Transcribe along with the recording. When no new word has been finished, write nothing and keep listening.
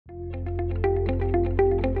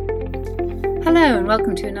Hello and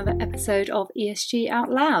welcome to another episode of ESG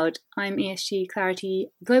Out Loud. I'm ESG Clarity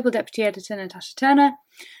Global Deputy Editor Natasha Turner,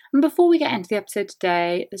 and before we get into the episode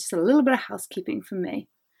today, there's just a little bit of housekeeping from me.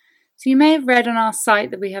 So you may have read on our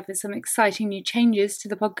site that we have some exciting new changes to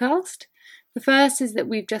the podcast. The first is that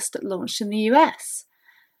we've just launched in the US.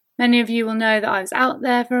 Many of you will know that I was out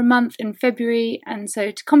there for a month in February, and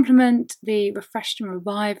so to complement the refreshed and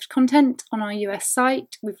revived content on our US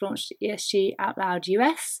site, we've launched ESG Out Loud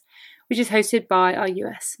US, which is hosted by our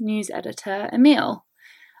US news editor, Emil.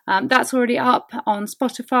 That's already up on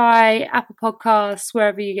Spotify, Apple Podcasts,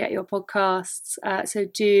 wherever you get your podcasts. So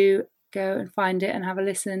do go and find it and have a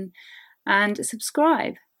listen and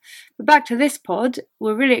subscribe. But back to this pod,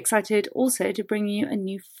 we're really excited also to bring you a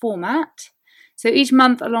new format. So each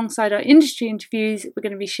month, alongside our industry interviews, we're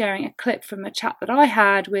going to be sharing a clip from a chat that I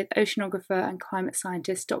had with oceanographer and climate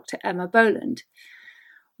scientist Dr. Emma Boland.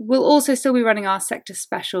 We'll also still be running our sector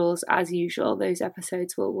specials as usual. Those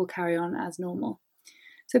episodes will carry on as normal.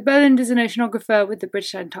 So Boland is an oceanographer with the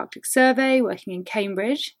British Antarctic Survey working in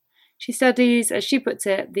Cambridge. She studies, as she puts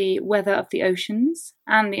it, the weather of the oceans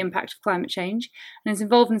and the impact of climate change, and is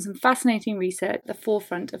involved in some fascinating research at the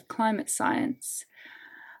forefront of climate science.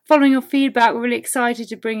 Following your feedback, we're really excited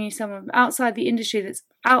to bring you someone outside the industry that's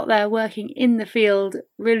out there working in the field,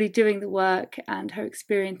 really doing the work, and her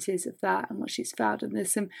experiences of that and what she's found. And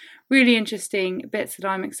there's some really interesting bits that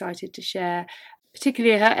I'm excited to share,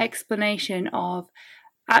 particularly her explanation of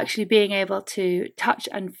actually being able to touch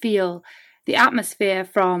and feel the atmosphere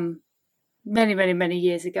from many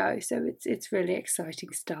years ago. So it's really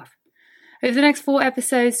exciting stuff. Over the next 4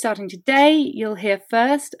 episodes, starting today, you'll hear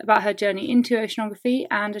first about her journey into oceanography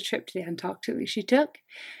and a trip to the Antarctic that she took.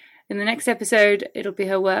 In the next episode, it'll be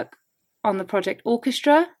her work on the Project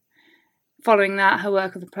Orchestra. Following that, her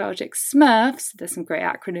work on the Project Smurfs. There's some great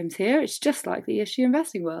acronyms here. It's just like the ESG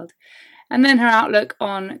investing world. And then her outlook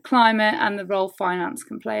on climate and the role finance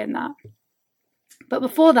can play in that. But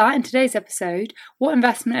before that, in today's episode, What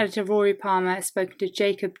Investment editor Rory Palmer has spoken to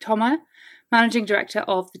Jacob Thoma, Managing Director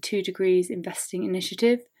of the 2 Degrees Investing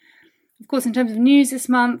Initiative. Of course, in terms of news this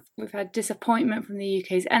month, we've had disappointment from the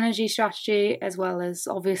UK's energy strategy, as well as,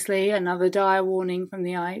 obviously, another dire warning from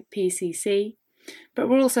the IPCC. But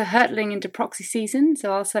we're also hurtling into proxy season,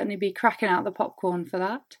 so I'll certainly be cracking out the popcorn for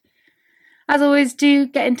that. As always, do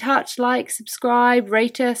get in touch, like, subscribe,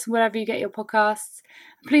 rate us, wherever you get your podcasts.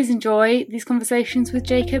 Please enjoy these conversations with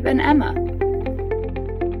Jacob and Emma.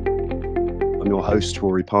 I'm your host,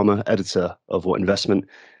 Rory Palmer, editor of What Investment.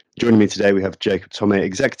 Joining me today, we have Jacob Thoma,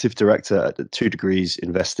 Executive Director at the 2 Degrees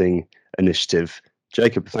Investing Initiative.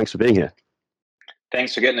 Jacob, thanks for being here.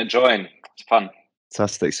 Thanks for getting to join. It's fun.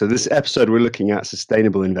 Fantastic. So this episode, we're looking at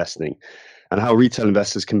sustainable investing and how retail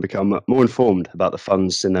investors can become more informed about the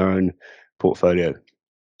funds in their own portfolio.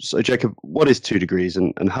 So Jacob, what is 2 Degrees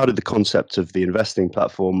and how did the concept of the investing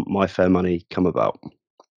platform My Fair Money come about?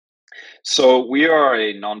 So we are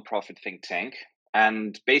a non-profit think tank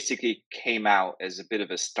and basically came out as a bit of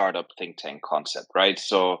a startup think tank concept, right?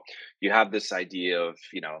 So you have this idea of,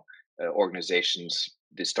 organizations,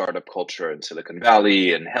 the startup culture in Silicon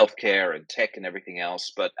Valley and healthcare and tech and everything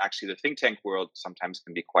else. But actually the think tank world sometimes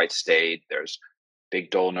can be quite staid. There's big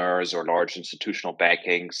donors or large institutional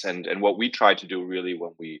backings. And what we try to do really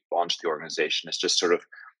when we launched the organization is just sort of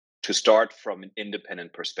to start from an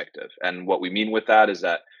independent perspective. And what we mean with that is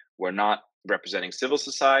that we're not representing civil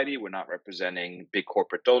society. We're not representing big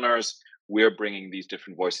corporate donors. We're bringing these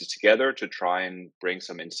different voices together to try and bring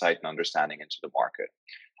some insight and understanding into the market.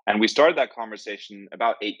 And we started that conversation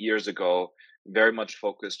about 8 years ago, very much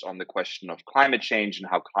focused on the question of climate change and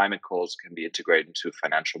how climate goals can be integrated into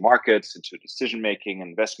financial markets, into decision-making,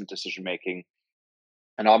 investment decision-making.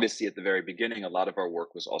 And obviously, at the very beginning, a lot of our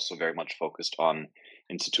work was also very much focused on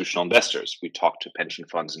institutional investors. We talked to pension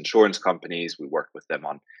funds, insurance companies. We worked with them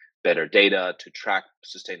on better data to track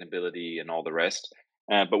sustainability and all the rest.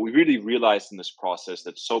 But we really realized in this process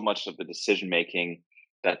that so much of the decision-making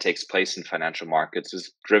that takes place in financial markets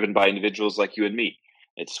is driven by individuals like you and me.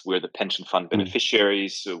 We're the pension fund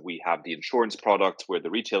beneficiaries. So we have the insurance product. We're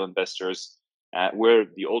the retail investors. We're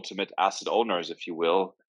the ultimate asset owners, if you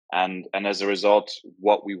will. And as a result,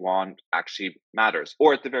 what we want actually matters,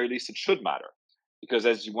 or at the very least, it should matter. Because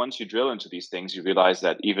once you drill into these things, you realize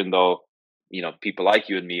that even though people like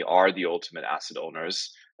you and me are the ultimate asset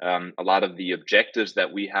owners, a lot of the objectives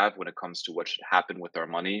that we have when it comes to what should happen with our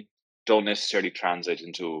money don't necessarily translate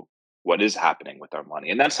into what is happening with our money.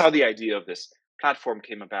 And that's how the idea of this platform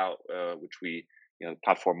came about, the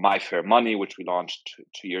platform My Fair Money, which we launched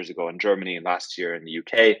 2 years ago in Germany and last year in the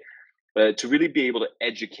UK, to really be able to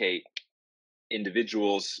educate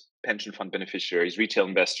individuals, pension fund beneficiaries, retail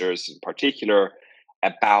investors in particular,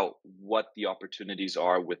 about what the opportunities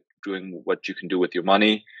are with doing what you can do with your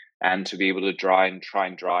money, and to be able to try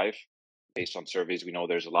and drive, based on surveys, we know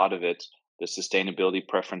there's a lot of it, the sustainability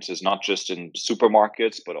preferences, not just in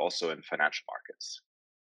supermarkets, but also in financial markets.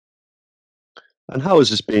 And how has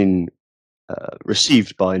this been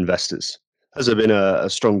received by investors? Has there been a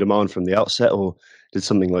strong demand from the outset, or did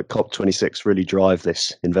something like COP26 really drive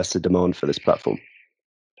this investor demand for this platform?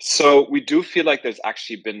 So we do feel like there's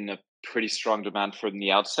actually been a pretty strong demand from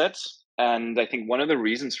the outset. And I think one of the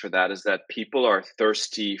reasons for that is that people are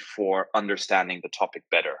thirsty for understanding the topic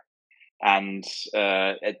better. And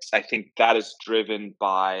I think that is driven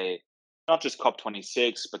by not just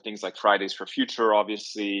COP26, but things like Fridays for Future,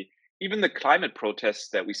 obviously, even the climate protests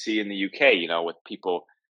that we see in the UK, with people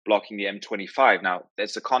blocking the M25. Now,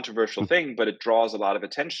 that's a controversial thing, but it draws a lot of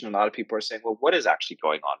attention. A lot of people are saying, well, what is actually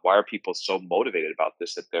going on? Why are people so motivated about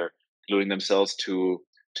this that they're gluing themselves to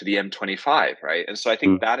the M25, right? And so I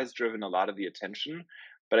think that has driven a lot of the attention.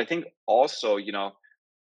 But I think also,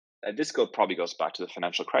 this probably goes back to the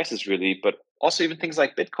financial crisis, really, but also even things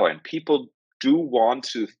like Bitcoin. People do want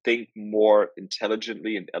to think more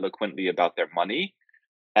intelligently and eloquently about their money.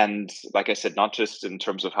 And like I said, not just in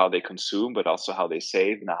terms of how they consume, but also how they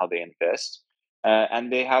save and how they invest. And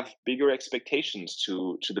they have bigger expectations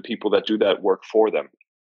to the people that do that work for them.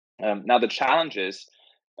 Now, the challenge is,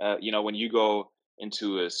 when you go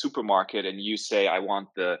into a supermarket and you say, I want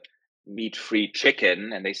the meat-free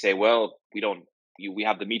chicken, and they say, well, we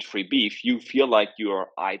have the meat-free beef, you feel like you're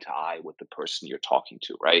eye to eye with the person you're talking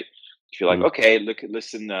to, right? You feel like, okay,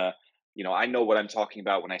 listen, I know what I'm talking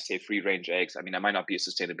about when I say free range eggs. I mean, I might not be a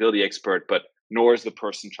sustainability expert, but nor is the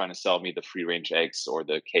person trying to sell me the free range eggs or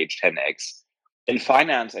the cage 10 eggs. In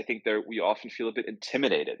finance, I think we often feel a bit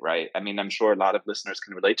intimidated, right? I mean, I'm sure a lot of listeners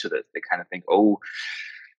can relate to this. They kind of think, oh,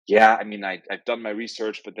 yeah, I mean, I've done my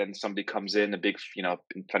research, but then somebody comes in, a big,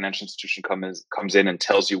 financial institution comes in and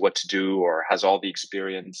tells you what to do or has all the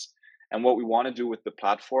experience. And what we want to do with the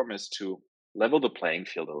platform is to level the playing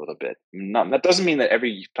field a little bit. That doesn't mean that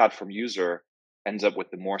every platform user ends up with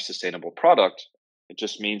the more sustainable product. It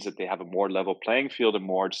just means that they have a more level playing field and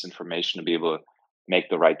more just information to be able to make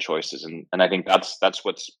the right choices. And I think that's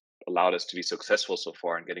what's allowed us to be successful so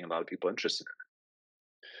far in getting a lot of people interested in it.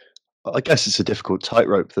 I guess it's a difficult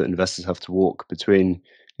tightrope that investors have to walk between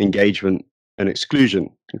engagement and exclusion,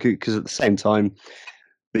 because at the same time,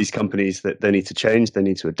 these companies that they need to change, they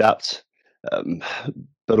need to adapt.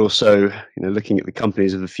 But also, looking at the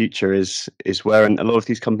companies of the future is where a lot of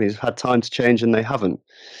these companies have had time to change and they haven't.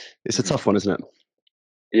 It's a tough one, isn't it?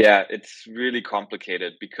 Yeah, it's really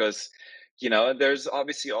complicated because, there's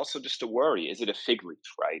obviously also just a worry. Is it a fig leaf,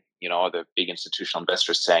 right? The big institutional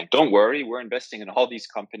investors saying, don't worry, we're investing in all these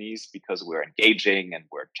companies because we're engaging and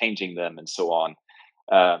we're changing them and so on.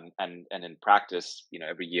 And in practice,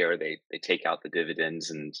 every year they take out the dividends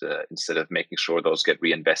and instead of making sure those get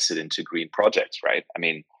reinvested into green projects, right? I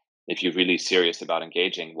mean, if you're really serious about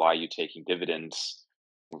engaging, why are you taking dividends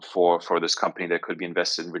for this company that could be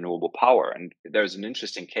invested in renewable power? And there's an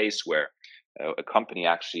interesting case where a company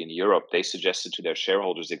actually in Europe, they suggested to their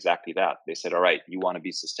shareholders exactly that. They said, all right, you want to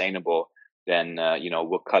be sustainable, then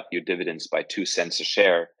we'll cut your dividends by 2 cents a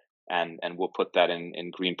share. And we'll put that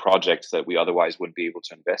in green projects that we otherwise wouldn't be able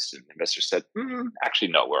to invest in. Investors said, actually,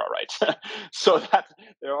 no, we're all right. So that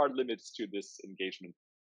there are limits to this engagement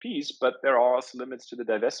piece, but there are also limits to the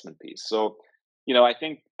divestment piece. So, I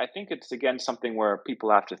think it's again something where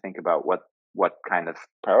people have to think about what kind of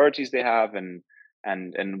priorities they have and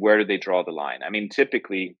where do they draw the line. I mean,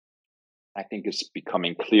 typically, I think it's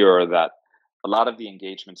becoming clearer that a lot of the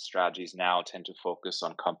engagement strategies now tend to focus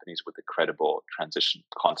on companies with a credible transition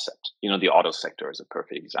concept. The auto sector is a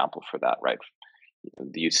perfect example for that, right?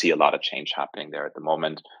 You see a lot of change happening there at the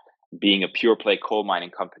moment. Being a pure play coal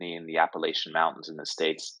mining company in the Appalachian Mountains in the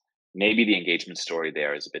States, maybe the engagement story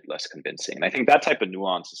there is a bit less convincing. And I think that type of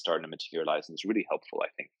nuance is starting to materialize and is really helpful, I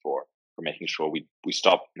think, for making sure we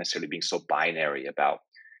stop necessarily being so binary about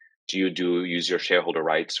do you use your shareholder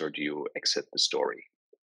rights or do you exit the story?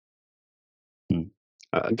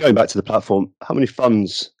 Going back to the platform, how many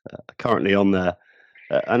funds are currently on there,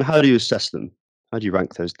 and how do you assess them? How do you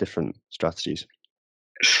rank those different strategies?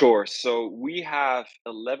 Sure. So we have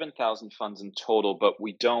 11,000 funds in total, but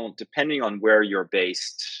we don't, depending on where you're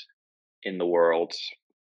based in the world,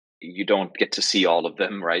 you don't get to see all of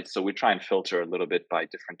them, right? So we try and filter a little bit by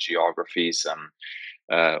different geographies.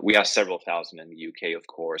 We have several thousand in the UK, of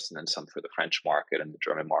course, and then some for the French market and the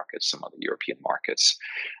German market, some other European markets.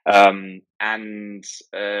 But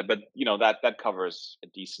that covers a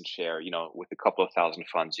decent share. With a couple of thousand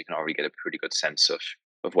funds, you can already get a pretty good sense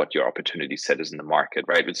of what your opportunity set is in the market,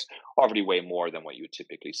 right? It's already way more than what you would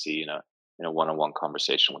typically see in a one-on-one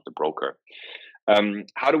conversation with the broker.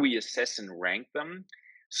 How do we assess and rank them?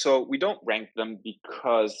 So we don't rank them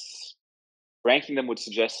because ranking them would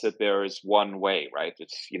suggest that there is one way, right?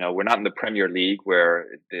 It's, we're not in the Premier League where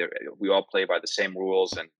we all play by the same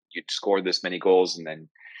rules and you score this many goals and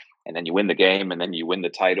then you win the game and then you win the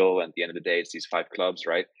title. And at the end of the day, it's these 5 clubs,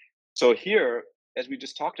 right? So here, as we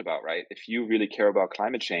just talked about, right, if you really care about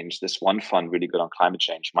climate change, this one fund really good on climate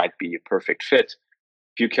change might be a perfect fit.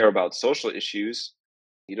 If you care about social issues,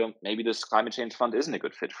 maybe this climate change fund isn't a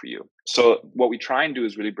good fit for you. So what we try and do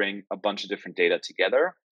is really bring a bunch of different data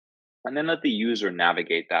together and then let the user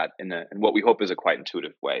navigate that in what we hope is a quite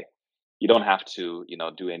intuitive way. You don't have to,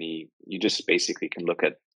 you just basically can look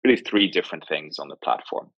at really 3 different things on the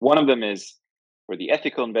platform. One of them is for the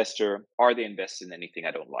ethical investor, are they invested in anything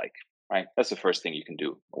I don't like, right? That's the first thing you can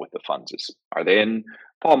do with the funds is, are they in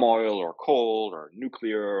palm oil or coal or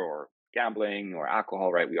nuclear or gambling or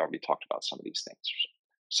alcohol, right? We already talked about some of these things.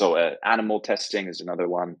 So animal testing is another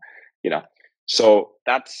one, So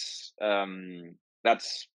that's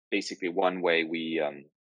basically one way you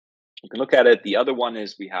can look at it. The other one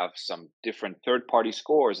is we have some different third-party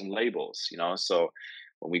scores and labels, So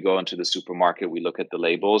when we go into the supermarket, we look at the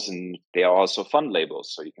labels and they are also fund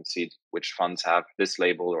labels. So you can see which funds have this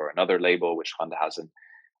label or another label, which fund has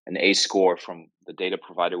an A score from the data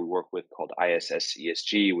provider we work with called ISS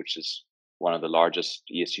ESG, which is one of the largest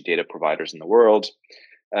ESG data providers in the world.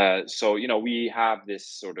 So, we have this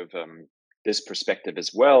sort of this perspective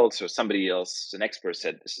as well. So somebody else, an expert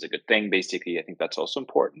said this is a good thing. Basically, I think that's also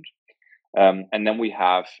important. And then we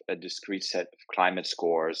have a discrete set of climate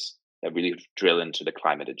scores that really drill into the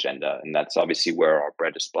climate agenda. And that's obviously where our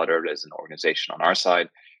bread is buttered as an organization on our side,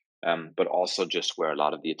 but also just where a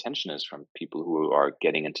lot of the attention is from people who are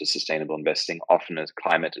getting into sustainable investing. Often as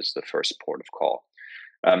climate is the first port of call.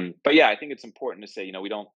 But yeah, I think it's important to say,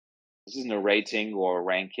 this isn't a rating or a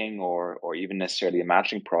ranking or even necessarily a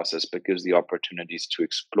matching process, but gives the opportunities to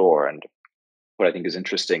explore. And what I think is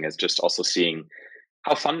interesting is just also seeing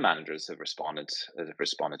how fund managers have responded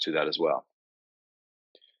to that as well.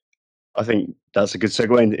 I think that's a good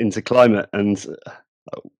segue into climate. And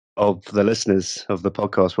of the listeners of the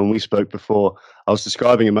podcast, when we spoke before, I was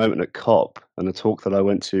describing a moment at COP and a talk that I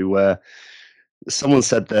went to where someone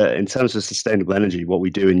said that in terms of sustainable energy, what we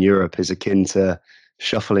do in Europe is akin to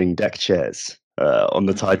shuffling deck chairs on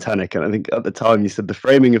the Titanic. And I think at the time you said the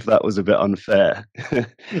framing of that was a bit unfair.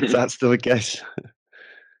 Is that still the case?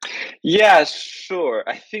 Yeah, sure.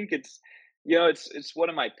 I think it's one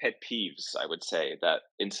of my pet peeves, I would say, that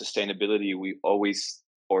in sustainability, we always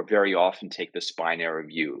or very often take this binary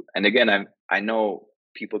view. And again, I know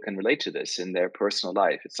people can relate to this in their personal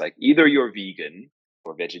life. It's like either you're vegan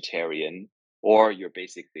or vegetarian, or you're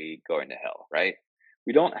basically going to hell, right?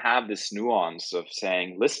 We don't have this nuance of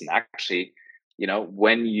saying, listen, actually,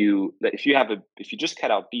 if you just cut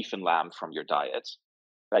out beef and lamb from your diet,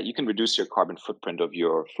 right, you can reduce your carbon footprint of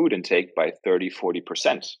your food intake by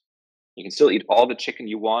 30-40%. You can still eat all the chicken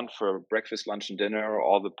you want for breakfast, lunch, and dinner, or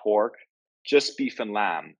all the pork. Just beef and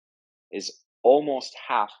lamb is almost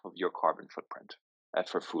half of your carbon footprint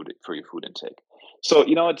for your food intake. So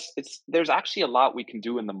there's actually a lot we can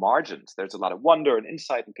do in the margins. There's a lot of wonder and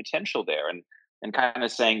insight and potential there, and kind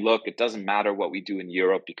of saying, look, it doesn't matter what we do in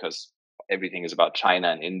Europe because everything is about China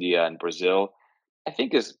and India and Brazil, I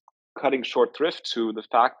think is cutting short thrift to the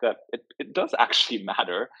fact that it does actually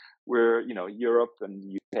matter. We're, Europe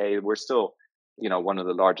and UK, we're still, one of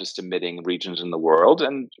the largest emitting regions in the world,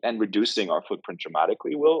 and reducing our footprint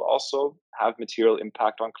dramatically will also have material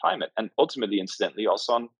impact on climate, and ultimately, incidentally,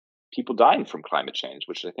 also on people dying from climate change,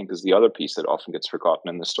 which I think is the other piece that often gets forgotten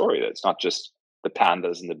in the story. That it's not just the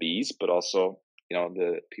pandas and the bees, but also,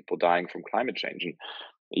 the people dying from climate change. And,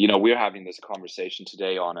 we're having this conversation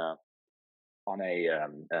today on a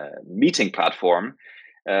meeting platform.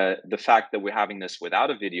 The fact that we're having this without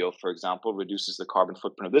a video, for example, reduces the carbon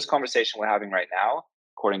footprint of this conversation we're having right now,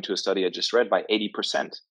 according to a study I just read, by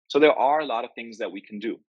 80%. So there are a lot of things that we can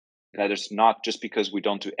do. That it's not just because we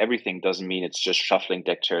don't do everything doesn't mean it's just shuffling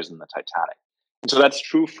deck chairs in the Titanic. And so that's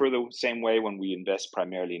true for the same way when we invest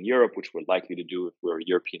primarily in Europe, which we're likely to do if we're a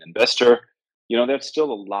European investor. There's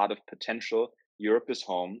still a lot of potential. Europe is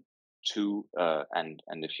home to, and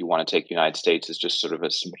if you want to take the United States as just sort of a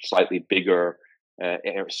slightly bigger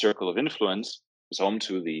circle of influence, is home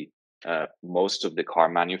to the most of the car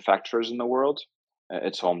manufacturers in the world.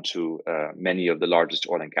 It's home to many of the largest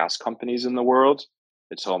oil and gas companies in the world.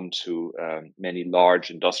 It's home to many large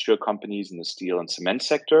industrial companies in the steel and cement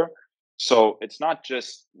sector. So it's not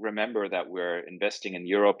just remember that we're investing in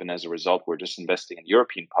Europe, and as a result, we're just investing in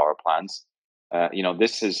European power plants.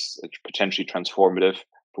 This is potentially transformative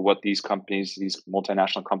for what these companies, these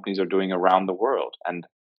multinational companies, are doing around the world. And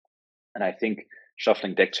I think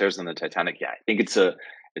shuffling deck chairs on the Titanic, I think it's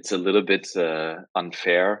a little bit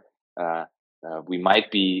unfair. We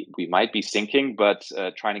might be sinking, but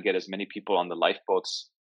trying to get as many people on the lifeboats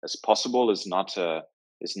as possible is not a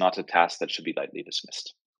task that should be lightly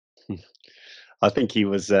dismissed. I think he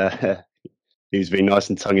was being nice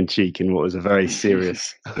and tongue in cheek in what was a very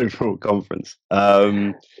serious overall conference.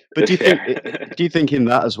 But do you think in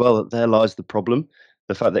that as well that there lies the problem?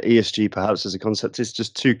 The fact that ESG perhaps as a concept is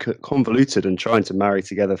just too convoluted, and trying to marry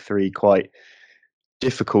together three quite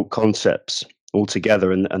difficult concepts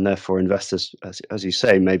altogether, and therefore investors, as you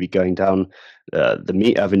say, maybe going down the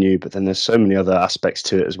meat avenue, but then there's so many other aspects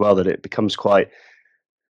to it as well that it becomes quite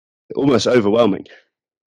almost overwhelming.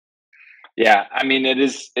 Yeah, I mean, it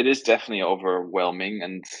is definitely overwhelming,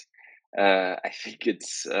 and I think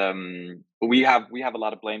it's we have a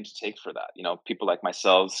lot of blame to take for that. People like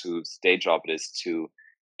myself whose day job it is to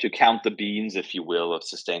count the beans, if you will, of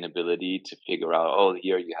sustainability, to figure out, oh,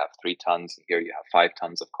 here you have 3 tons, and here you have 5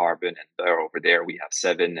 tons of carbon, and there over there we have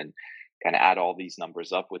 7, and kind of add all these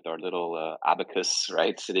numbers up with our little abacus,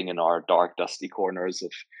 right, sitting in our dark, dusty corners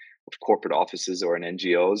of corporate offices or in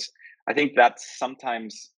NGOs. I think that's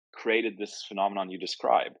sometimes created this phenomenon you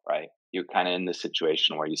describe, right? You're kind of in this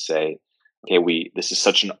situation where you say, okay, this is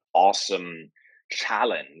such an awesome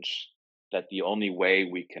challenge that the only way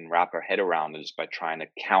we can wrap our head around it is by trying to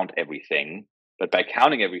count everything. But by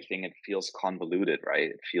counting everything, it feels convoluted, right?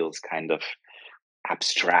 It feels kind of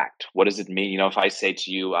abstract. What does it mean? If I say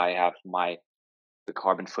to you, I have the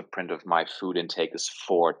carbon footprint of my food intake is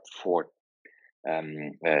 4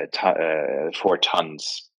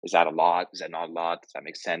 tons. Is that a lot? Is that not a lot? Does that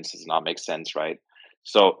make sense? Does it not make sense? Right.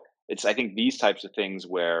 So it's, I think, these types of things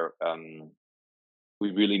where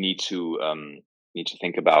we really need to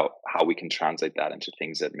think about how we can translate that into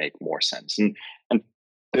things that make more sense. And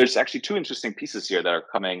there's actually 2 interesting pieces here that are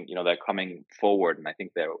coming, that are coming forward, and I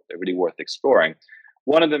think they're really worth exploring.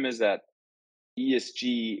 One of them is that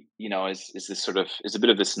ESG, is this is a bit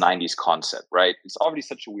of this 90s concept, right? It's already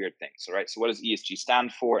such a weird thing. So what does ESG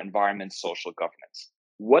stand for? Environment, social, governance.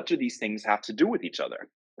 What do these things have to do with each other,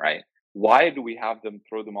 right? Why do we have them,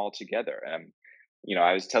 throw them all together?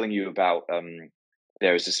 I was telling you about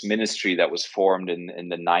there's this ministry that was formed in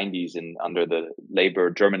the 90s and under the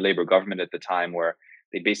German Labor government at the time, where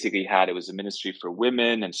they basically it was a ministry for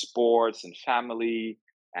women and sports and family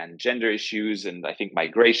and gender issues, and I think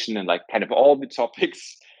migration, and like kind of all the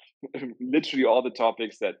topics, literally all the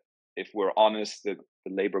topics that, if we're honest, the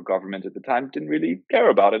Labour government at the time didn't really care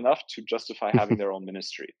about enough to justify having their own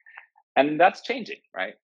ministry. And that's changing,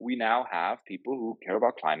 right? We now have people who care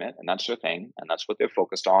about climate, and that's their thing, and that's what they're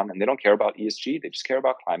focused on, and they don't care about ESG, they just care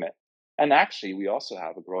about climate. And actually, we also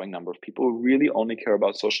have a growing number of people who really only care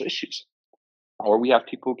about social issues. Or we have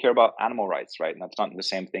people who care about animal rights, right? And that's not the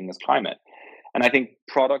same thing as climate. And I think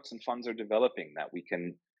products and funds are developing that we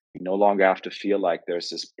no longer have to feel like there's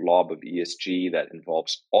this blob of ESG that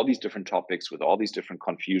involves all these different topics with all these different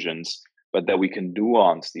confusions, but that we can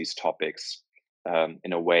nuance these topics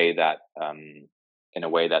in a way that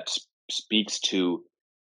speaks to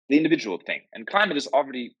the individual thing. And climate is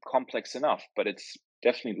already complex enough, but it's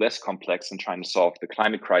definitely less complex than trying to solve the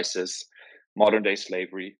climate crisis, modern day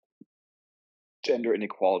slavery, gender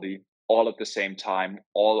inequality, all at the same time,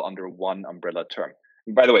 all under one umbrella term.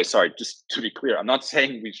 And by the way, sorry, just to be clear, I'm not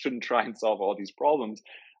saying we shouldn't try and solve all these problems.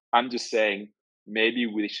 I'm just saying maybe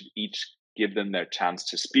we should each give them their chance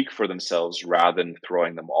to speak for themselves rather than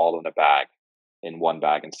throwing them all in one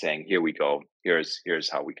bag and saying, here we go, here's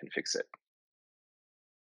how we can fix it.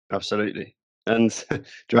 Absolutely. And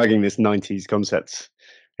dragging this 90s concept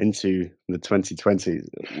into the 2020s,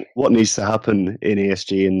 what needs to happen in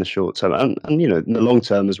ESG in the short term and in the long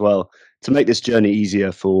term as well to make this journey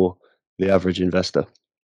easier for the average investor?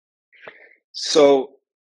 So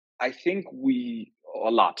I think a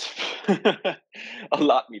lot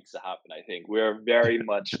needs to happen. I think we're very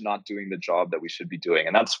much not doing the job that we should be doing.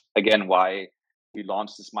 And that's, again, why we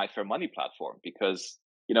launched this My Fair Money platform, because,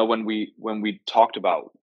 when we talked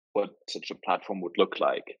about what such a platform would look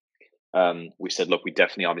like, we said, look, we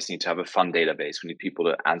definitely obviously need to have a fund database. We need people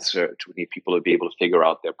to answer, we need people to be able to figure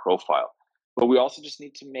out their profile. But we also just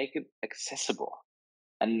need to make it accessible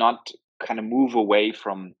and not kind of move away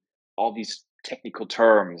from all these technical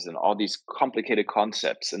terms and all these complicated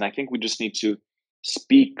concepts. And I think we just need to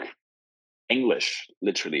speak English,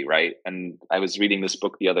 literally, right? And I was reading this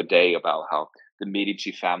book the other day about how the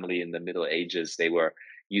Medici family in the Middle Ages, they were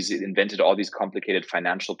invented all these complicated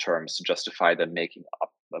financial terms to justify them making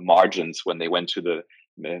up margins when they went to the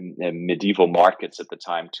medieval markets at the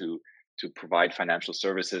time to provide financial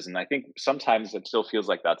services. And I think sometimes it still feels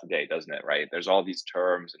like that today, doesn't it? Right? There's all these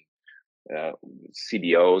terms and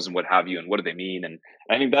CDOs and what have you, and what do they mean? And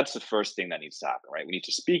I think that's the first thing that needs to happen, right? We need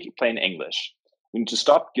to speak plain English. We need to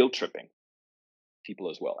stop guilt tripping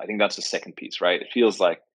people as well. I think that's the second piece, right? It feels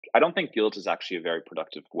like, I don't think guilt is actually a very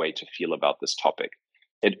productive way to feel about this topic.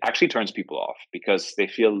 It actually turns people off because they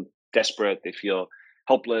feel desperate, they feel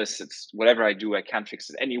helpless. It's whatever I do, I can't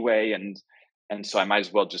fix it anyway. And so I might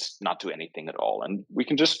as well just not do anything at all. And we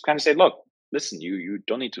can just kind of say, look, listen, you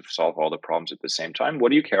don't need to solve all the problems at the same time. What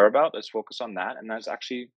do you care about? Let's focus on that. And that's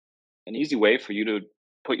actually an easy way for you to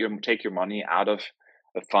take your money out of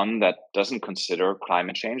a fund that doesn't consider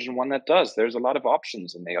climate change and one that does. There's a lot of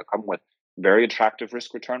options, and they come with very attractive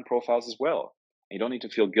risk return profiles as well. You don't need to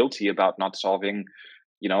feel guilty about not solving,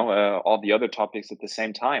 all the other topics at the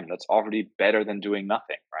same time. That's already better than doing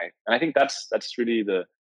nothing, right? And I think that's really the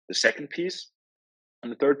second piece.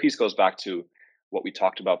 And the third piece goes back to what we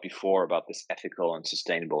talked about before about this ethical and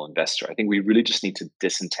sustainable investor. I think we really just need to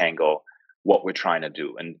disentangle what we're trying to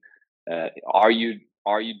do. And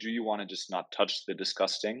do you want to just not touch the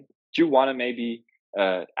disgusting? Do you want to maybe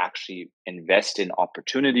actually invest in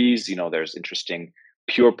opportunities? There's interesting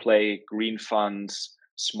pure play green funds,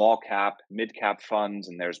 small cap, mid cap funds,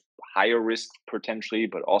 and there's higher risk potentially,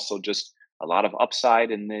 but also just a lot of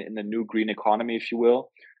upside in the new green economy, if you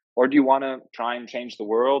will. Or do you want to try and change the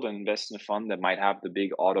world and invest in a fund that might have the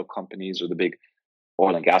big auto companies or the big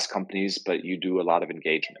oil and gas companies, but you do a lot of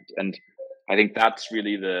engagement? And I think that's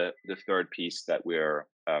really the third piece that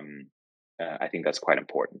I think that's quite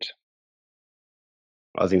important.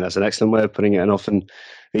 I think that's an excellent way of putting it. And often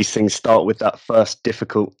these things start with that first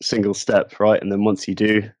difficult single step, right? And then once you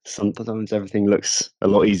do, sometimes everything looks a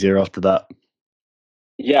lot easier after that.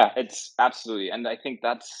 Yeah, it's absolutely. And I think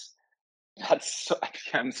that's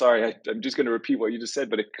I'm sorry, I'm just going to repeat what you just said,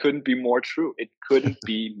 but it couldn't be more true. It couldn't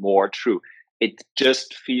be more true. It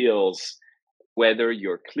just feels, whether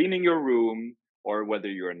you're cleaning your room or whether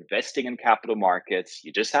you're investing in capital markets,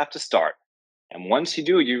 you just have to start. And once you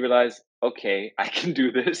do, you realize, okay, I can do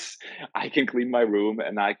this. I can clean my room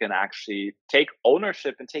and I can actually take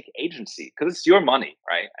ownership and take agency, because it's your money,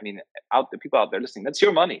 right? I mean, the people out there listening, that's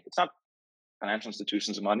your money. It's not financial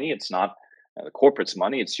institutions' money. It's not the corporate's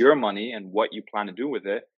money. It's your money and what you plan to do with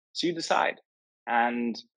it. So you decide.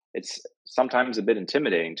 And it's sometimes a bit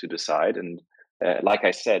intimidating to decide. And like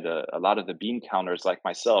I said, a lot of the bean counters like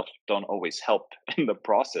myself don't always help in the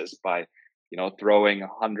process by, throwing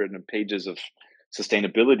 100 pages of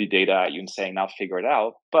sustainability data at you and saying, now figure it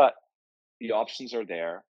out. But the options are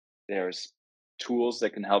there. There's tools that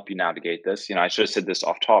can help you navigate this. I should have said this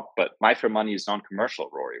off top, but My Fair Money is non-commercial,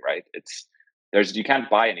 Rory, right? You can't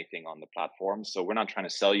buy anything on the platform. So we're not trying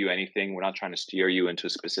to sell you anything. We're not trying to steer you into a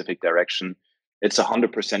specific direction. It's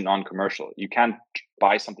 100% non-commercial. You can't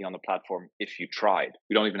buy something on the platform if you tried.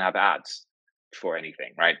 We don't even have ads for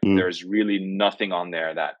anything, right? There's really nothing on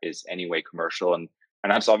there that is anyway commercial. And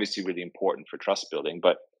that's obviously really important for trust building,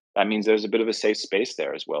 but that means there's a bit of a safe space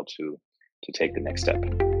there as well to take the next step.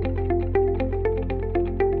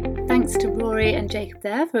 Thanks to Rory and Jacob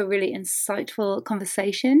there for a really insightful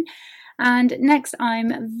conversation. And next,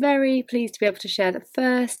 I'm very pleased to be able to share the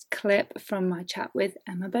first clip from my chat with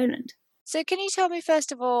Emma Boland. So can you tell me,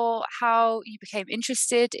 first of all, how you became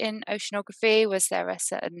interested in oceanography? Was there a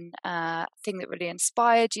certain thing that really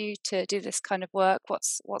inspired you to do this kind of work?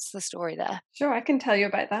 What's the story there? Sure, I can tell you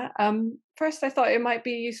about that. First, I thought it might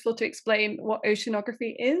be useful to explain what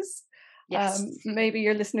oceanography is. Yes. Maybe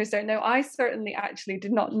your listeners don't know. I certainly actually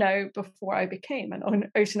did not know before I became an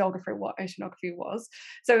oceanographer what oceanography was.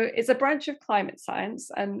 So it's a branch of climate science,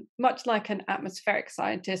 and much like an atmospheric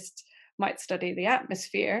scientist might study the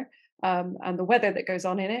atmosphere and the weather that goes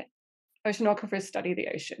on in it, oceanographers study the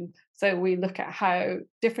ocean. So we look at how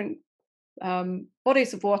different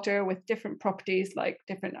bodies of water with different properties, like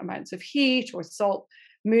different amounts of heat or salt,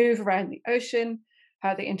 move around the ocean,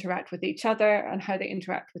 how they interact with each other, and how they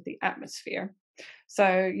interact with the atmosphere.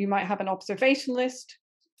 So you might have an observationalist,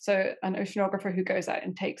 so an oceanographer who goes out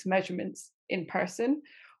and takes measurements in person,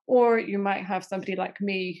 or you might have somebody like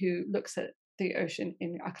me who looks at the ocean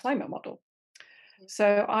in a climate model.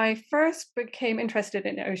 So I first became interested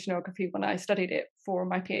in oceanography when I studied it for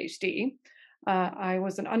my PhD. I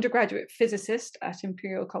was an undergraduate physicist at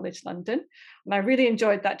Imperial College London, and I really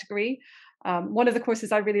enjoyed that degree. One of the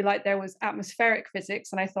courses I really liked there was atmospheric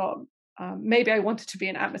physics, and I thought maybe I wanted to be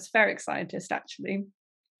an atmospheric scientist, actually.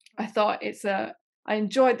 I thought I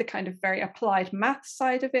enjoyed the kind of very applied math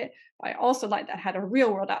side of it. I also liked that it had a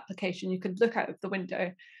real world application. You could look out of the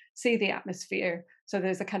window, see the atmosphere. So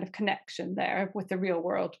there's a kind of connection there with the real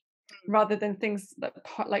world, rather than things that,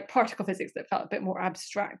 like particle physics, that felt a bit more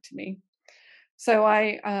abstract to me. So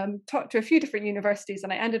I talked to a few different universities,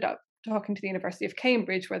 and I ended up talking to the University of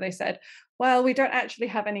Cambridge, where they said, well, we don't actually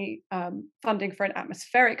have any funding for an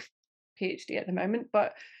atmospheric PhD at the moment,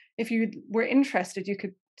 but if you were interested, you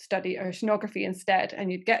could study oceanography instead,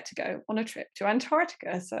 and you'd get to go on a trip to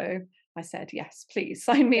Antarctica. So I said, yes, please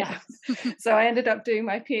sign me up. So I ended up doing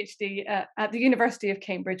my PhD at the University of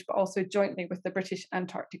Cambridge, but also jointly with the British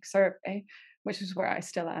Antarctic Survey, which is where I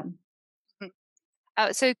still am.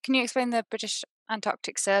 So can you explain the British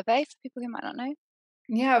Antarctic Survey for people who might not know?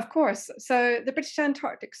 Yeah, of course. So the British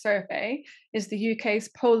Antarctic Survey is the UK's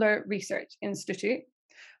Polar Research Institute.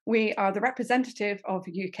 We are the representative of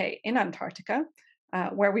the UK in Antarctica,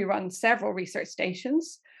 where we run several research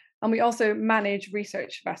stations. And we also manage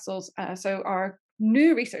research vessels. So our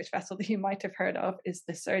new research vessel that you might have heard of is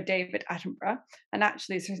the Sir David Attenborough. And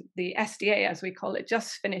actually, the SDA, as we call it,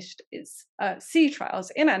 just finished its sea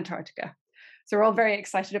trials in Antarctica. So we're all very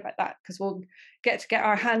excited about that, because we'll get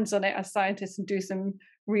our hands on it as scientists and do some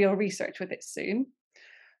real research with it soon.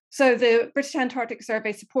 So the British Antarctic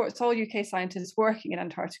Survey supports all UK scientists working in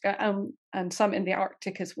Antarctica and some in the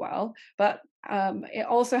Arctic as well. But it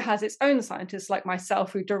also has its own scientists like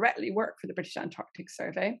myself who directly work for the British Antarctic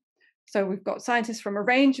Survey. So we've got scientists from a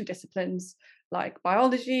range of disciplines like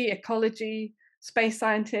biology, ecology, space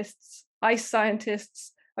scientists, ice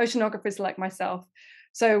scientists, oceanographers like myself.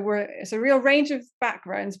 So it's a real range of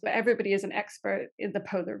backgrounds, but everybody is an expert in the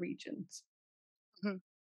polar regions. Mm-hmm.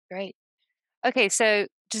 Great. Okay, so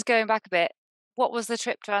just going back a bit, what was the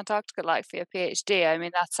trip to Antarctica like for your PhD? I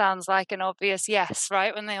mean, that sounds like an obvious yes,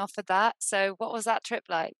 right, when they offered that. So what was that trip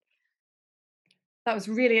like? That was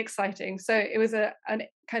really exciting. So it was a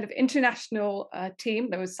kind of international team.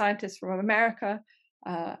 There was scientists from America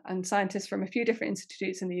and scientists from a few different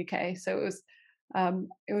institutes in the UK. So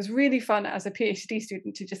it was really fun as a PhD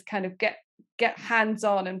student to just kind of get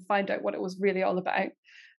hands-on and find out what it was really all about.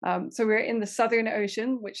 So we're in the Southern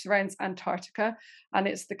Ocean, which surrounds Antarctica, and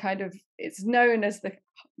it's known as the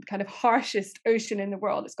kind of harshest ocean in the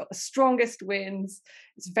world. It's got the strongest winds.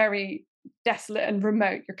 It's very desolate and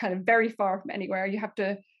remote. You're kind of very far from anywhere. You have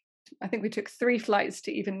to, I think we took 3 flights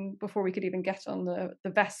before we could even get on the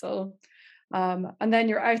vessel. And then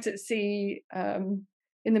you're out at sea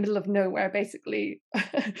in the middle of nowhere, basically,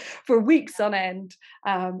 for weeks on end.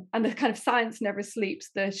 And the kind of science never sleeps.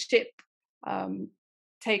 The ship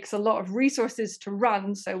takes a lot of resources to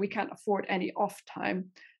run, so we can't afford any off time.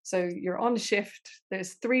 So you're on shift.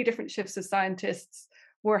 There's 3 different shifts of scientists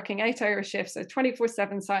working 8-hour shifts, so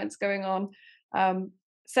 24/7 science going on,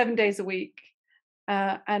 7 days a week.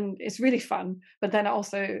 And it's really fun. But then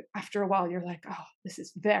also, after a while, you're like, oh, this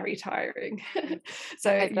is very tiring.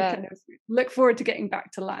 So you kind of look forward to getting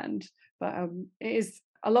back to land. But it is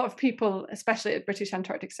a lot of people, especially at British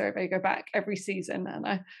Antarctic Survey, go back every season, and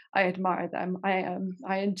I admire them.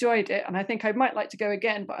 I enjoyed it, and I think I might like to go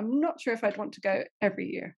again, but I'm not sure if I'd want to go every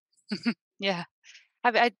year. Yeah.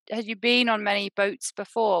 Had you been on many boats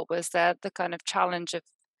before? Was there the kind of challenge of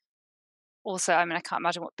also, I mean, I can't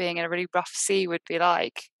imagine what being in a really rough sea would be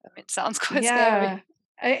like. I mean, it sounds quite scary.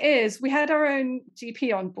 It is. We had our own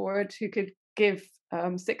GP on board who could give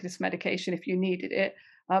sickness medication if you needed it.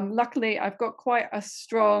 Luckily, I've got quite a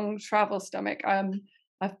strong travel stomach.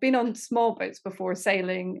 I've been on small boats before,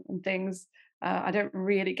 sailing and things. I don't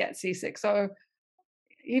really get seasick. So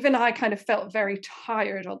even I kind of felt very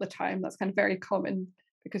tired all the time. That's kind of very common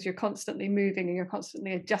because you're constantly moving and you're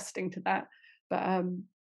constantly adjusting to that. But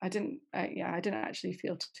I didn't actually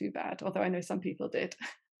feel too bad, although I know some people did.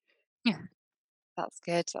 Yeah, that's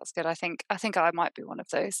good. That's good. I think I might be one of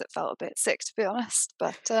those that felt a bit sick, to be honest.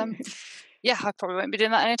 But yeah, I probably won't be doing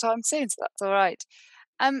that anytime soon, so that's all right.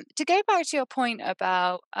 To go back to your point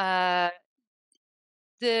about the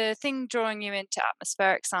thing drawing you into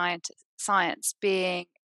atmospheric science being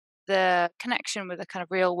the connection with the kind of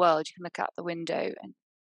real world, you can look out the window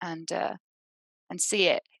and see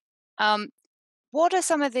it. What are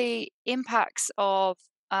some of the impacts of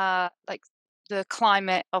like the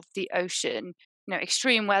climate of the ocean? You know,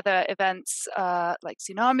 extreme weather events like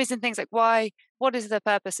tsunamis and things. Like, what is the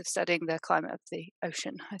purpose of studying the climate of the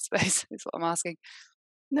ocean? I suppose is what I'm asking.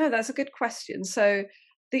 No, that's a good question. So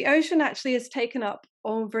the ocean actually has taken up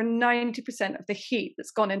over 90% of the heat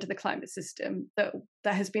that's gone into the climate system that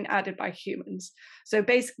has been added by humans. So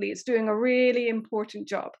basically, it's doing a really important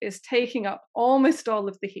job. It's taking up almost all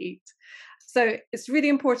of the heat. So it's really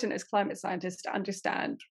important as climate scientists to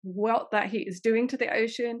understand what that heat is doing to the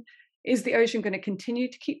ocean. Is the ocean going to continue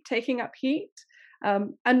to keep taking up heat?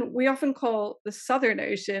 And we often call the Southern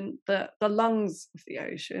Ocean the lungs of the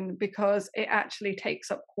ocean, because it actually takes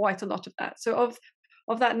up quite a lot of that. So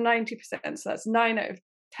of that 90%, so that's 9 out of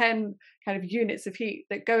 10 kind of units of heat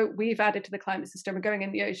that we've added to the climate system are going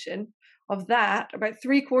in the ocean. Of that, about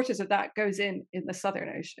 3/4 of that goes in the Southern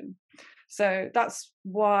Ocean. So that's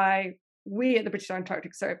why we at the British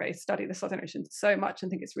Antarctic Survey study the Southern Ocean so much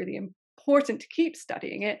and think it's really important to keep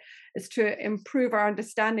studying it, is to improve our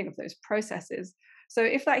understanding of those processes. So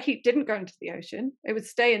if that heat didn't go into the ocean, it would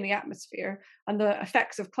stay in the atmosphere, and the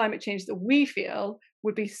effects of climate change that we feel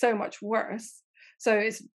would be so much worse. So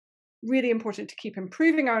it's really important to keep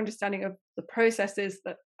improving our understanding of the processes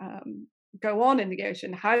that go on in the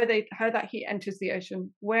ocean, how that heat enters the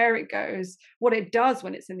ocean, where it goes, what it does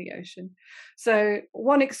when it's in the ocean. So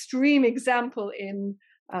one extreme example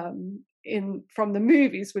from the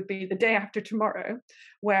movies would be The Day After Tomorrow,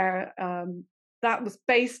 where that was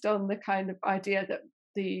based on the kind of idea that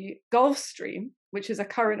the Gulf Stream, which is a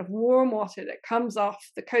current of warm water that comes off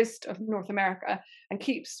the coast of North America and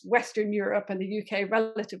keeps Western Europe and the UK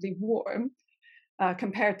relatively warm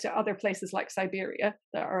compared to other places like Siberia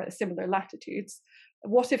that are at similar latitudes.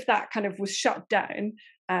 What if that kind of was shut down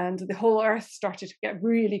and the whole Earth started to get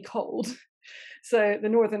really cold? So the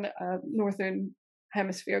northern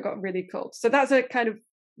hemisphere got really cold. So that's a kind of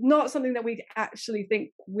not something that we actually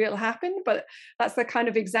think will happen, but that's the kind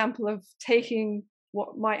of example of taking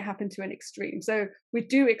what might happen to an extreme. So we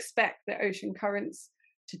do expect the ocean currents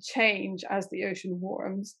to change as the ocean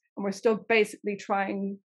warms, and we're still basically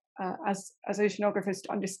trying as oceanographers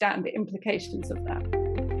to understand the implications of that.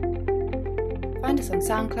 Find us on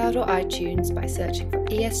SoundCloud or iTunes by searching for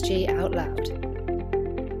ESG Out Loud.